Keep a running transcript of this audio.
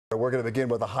we're going to begin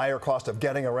with a higher cost of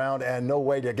getting around and no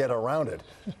way to get around it.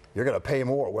 You're going to pay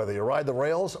more whether you ride the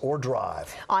rails or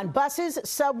drive. On buses,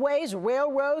 subways,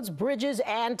 railroads, bridges,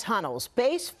 and tunnels.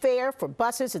 Base fare for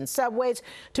buses and subways,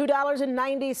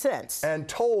 $2.90. And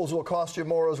tolls will cost you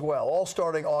more as well, all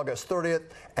starting August 30th.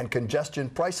 And congestion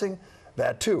pricing,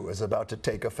 that too is about to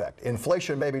take effect.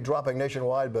 Inflation may be dropping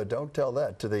nationwide, but don't tell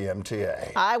that to the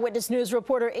MTA. Eyewitness News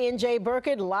reporter N.J.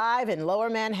 Burkett live in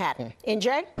Lower Manhattan.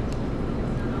 N.J.?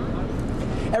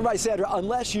 And right, Sandra,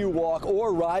 unless you walk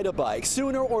or ride a bike,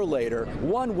 sooner or later,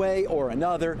 one way or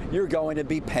another, you're going to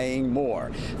be paying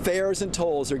more. Fares and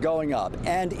tolls are going up,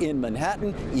 and in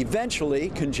Manhattan, eventually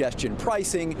congestion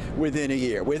pricing within a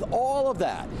year. With all of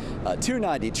that, a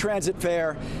 $2.90 transit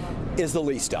fare is the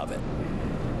least of it.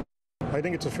 I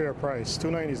think it's a fair price.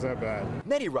 $2.90 is not bad.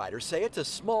 Many riders say it's a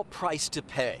small price to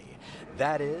pay.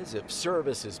 That is, if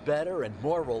service is better and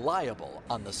more reliable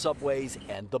on the subways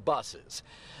and the buses.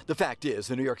 The fact is,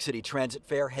 the New York City transit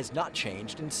fare has not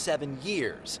changed in 7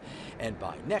 years. And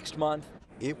by next month,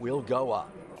 it will go up.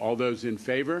 All those in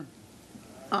favor?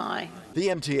 Aye. The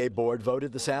MTA Board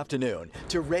voted this afternoon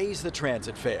to raise the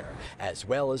transit fare, as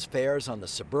well as fares on the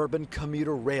suburban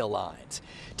commuter rail lines.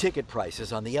 Ticket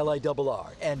prices on the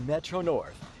LIRR and Metro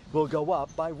North will go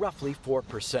up by roughly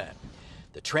 4%.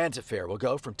 The transit fare will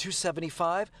go from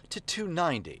 $2.75 to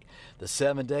 $2.90. The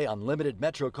 7-day unlimited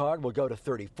Metro card will go to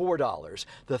 $34.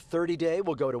 The 30-day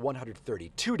will go to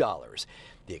 $132.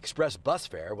 The express bus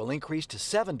fare will increase to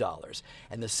 $7,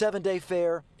 and the 7-day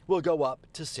fare will go up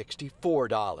to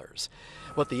 $64.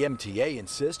 What the MTA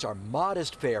insists are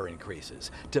modest fare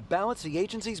increases to balance the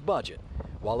agency's budget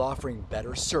while offering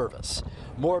better service,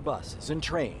 more buses and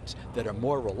trains that are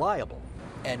more reliable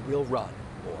and will run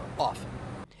more often.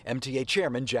 MTA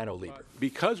Chairman Jano Lieber.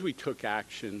 Because we took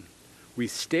action, we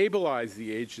stabilized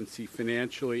the agency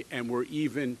financially, and we're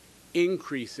even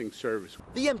increasing service.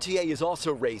 The MTA is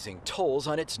also raising tolls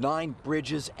on its 9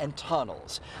 bridges and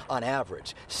tunnels. On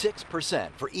average,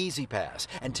 6% for Easy Pass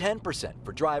and 10%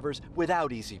 for drivers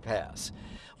without Easy Pass.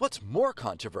 What's more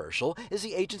controversial is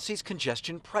the agency's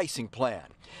congestion pricing plan,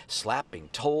 slapping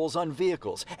tolls on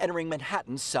vehicles entering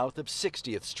Manhattan south of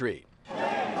 60th Street.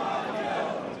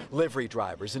 Livery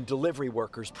drivers and delivery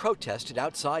workers protested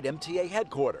outside MTA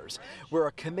headquarters, where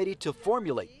a committee to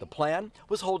formulate the plan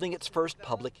was holding its first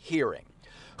public hearing.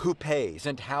 Who pays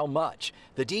and how much?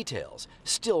 The details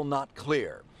still not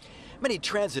clear. Many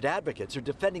transit advocates are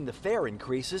defending the fare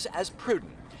increases as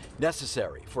prudent,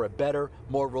 necessary for a better,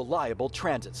 more reliable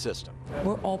transit system.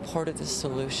 We're all part of the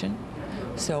solution,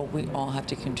 so we all have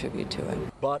to contribute to it.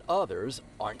 But others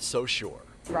aren't so sure.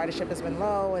 Ridership has been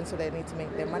low, and so they need to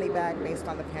make their money back based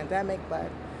on the pandemic, but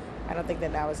I don't think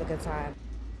that now is a good time.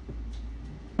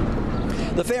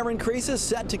 The fare increase is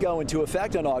set to go into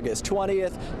effect on August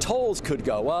 20th. Tolls could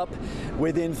go up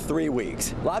within 3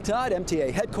 weeks. Live tonight,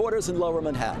 MTA headquarters in Lower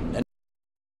Manhattan.